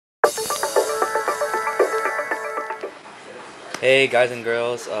Hey guys and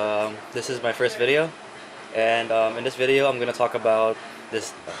girls, this is my first video, and in this video I'm gonna talk about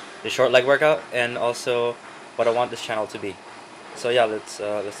the short leg workout and also what I want this channel to be. So yeah, let's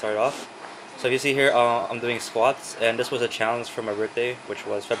start off. So if you see here, I'm doing squats, and this was a challenge for my birthday, which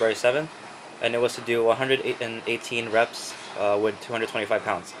was February 7th, and it was to do 118 reps with 225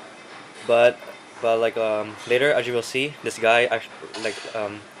 pounds. But later, as you will see, this guy actually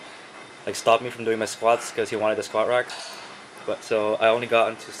like stopped me from doing my squats because he wanted the squat rack. But so I only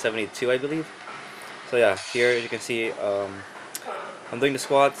got into 72, I believe. So yeah, here you can see I'm doing the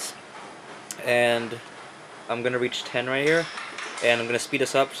squats, and I'm gonna reach 10 right here, and I'm gonna speed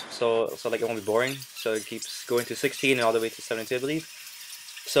this up so like it won't be boring. So it keeps going to 16 and all the way to 72, I believe.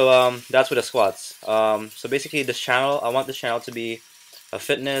 So that's with the squats. So basically, I want this channel to be a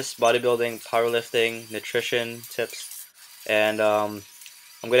fitness, bodybuilding, powerlifting, nutrition tips, and I'm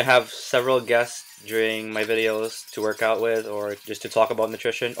gonna have several guests during my videos to work out with, or just to talk about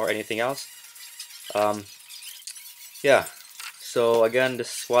nutrition or anything else. Um, yeah. So again,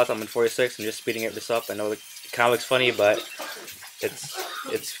 this squat I'm in 46. I'm just speeding this up. I know it kind of looks funny, but it's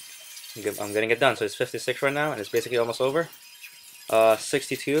I'm getting it done. So it's 56 right now, and it's basically almost over.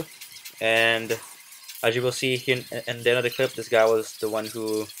 62, and as you will see here in the end of the clip, this guy was the one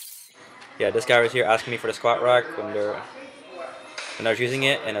who, yeah, this guy was here asking me for the squat rack when I was using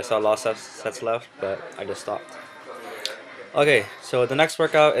it, and I saw a lot of sets left, but I just stopped. Okay, so the next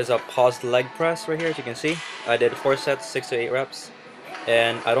workout is a paused leg press right here. As you can see, I did 4 sets, 6 to 8 reps,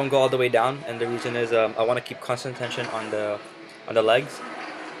 and I don't go all the way down. And the reason is I want to keep constant tension on the legs.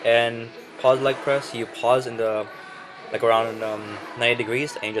 And paused leg press, you pause in the like around 90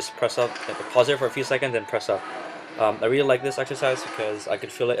 degrees, and you just press up. Pause there for a few seconds and press up. I really like this exercise because I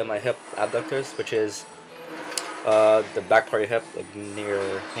could feel it in my hip abductors, which is the back part of your hip, like near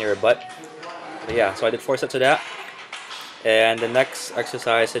your butt. But yeah, so I did 4 sets of that. And the next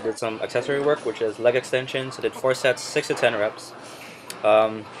exercise, I did some accessory work, which is leg extensions. I did 4 sets, 6 to 10 reps.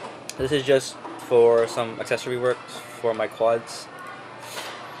 This is just for some accessory work for my quads,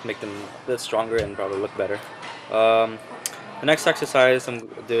 make them a bit stronger and probably look better. The next exercise I'm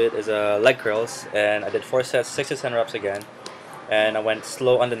going to do it is leg curls, and I did 4 sets, 6 to 10 reps again. And I went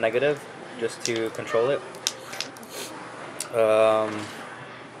slow on the negative just to control it.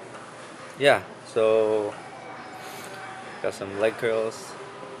 Yeah, so got some leg curls.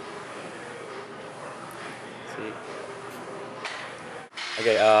 Let's see.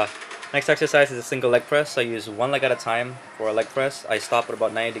 Okay, next exercise is a single leg press. I use one leg at a time for a leg press. I stop at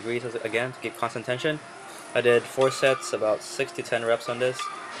about 90 degrees again to keep constant tension. I did 4 sets, about 6 to 10 reps on this,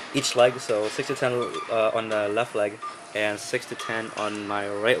 each leg, so 6 to 10 on the left leg, and 6 to 10 on my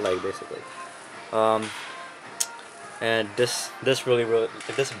right leg, basically. And this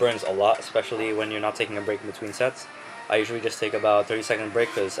burns a lot, especially when you're not taking a break in between sets. I usually just take about 30-second break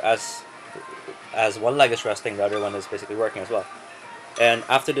because as one leg is resting, the other one is basically working as well. And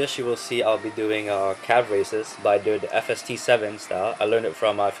after this, you will see I'll be doing calf raises, but I do the FST7 style. I learned it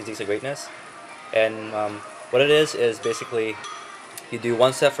from Physiques of Greatness. And what it is basically you do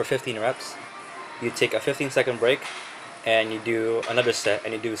 1 set for 15 reps, you take a 15-second break, and you do another set,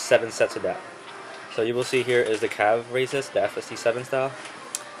 and you do 7 sets of that. So you will see here is the calf raises, the FST7 style,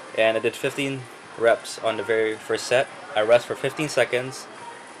 and I did 15 reps on the very first set. I rest for 15 seconds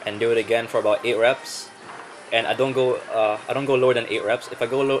and do it again for about 8 reps. And I don't go lower than 8 reps. If I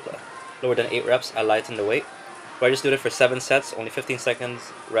go lower than 8 reps, I lighten the weight. But I just do it for 7 sets, only 15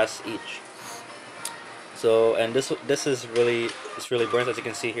 seconds rest each. So, and this really burns. As you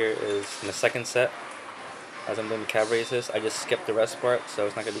can see here is in the second set. As I'm doing the calf raises, I just skipped the rest part, so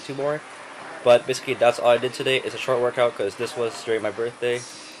it's not gonna be too boring. But basically, that's all I did today. It's a short workout because this was during my birthday,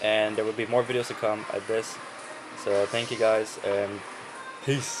 and there will be more videos to come at this. So thank you guys, and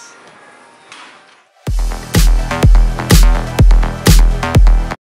peace.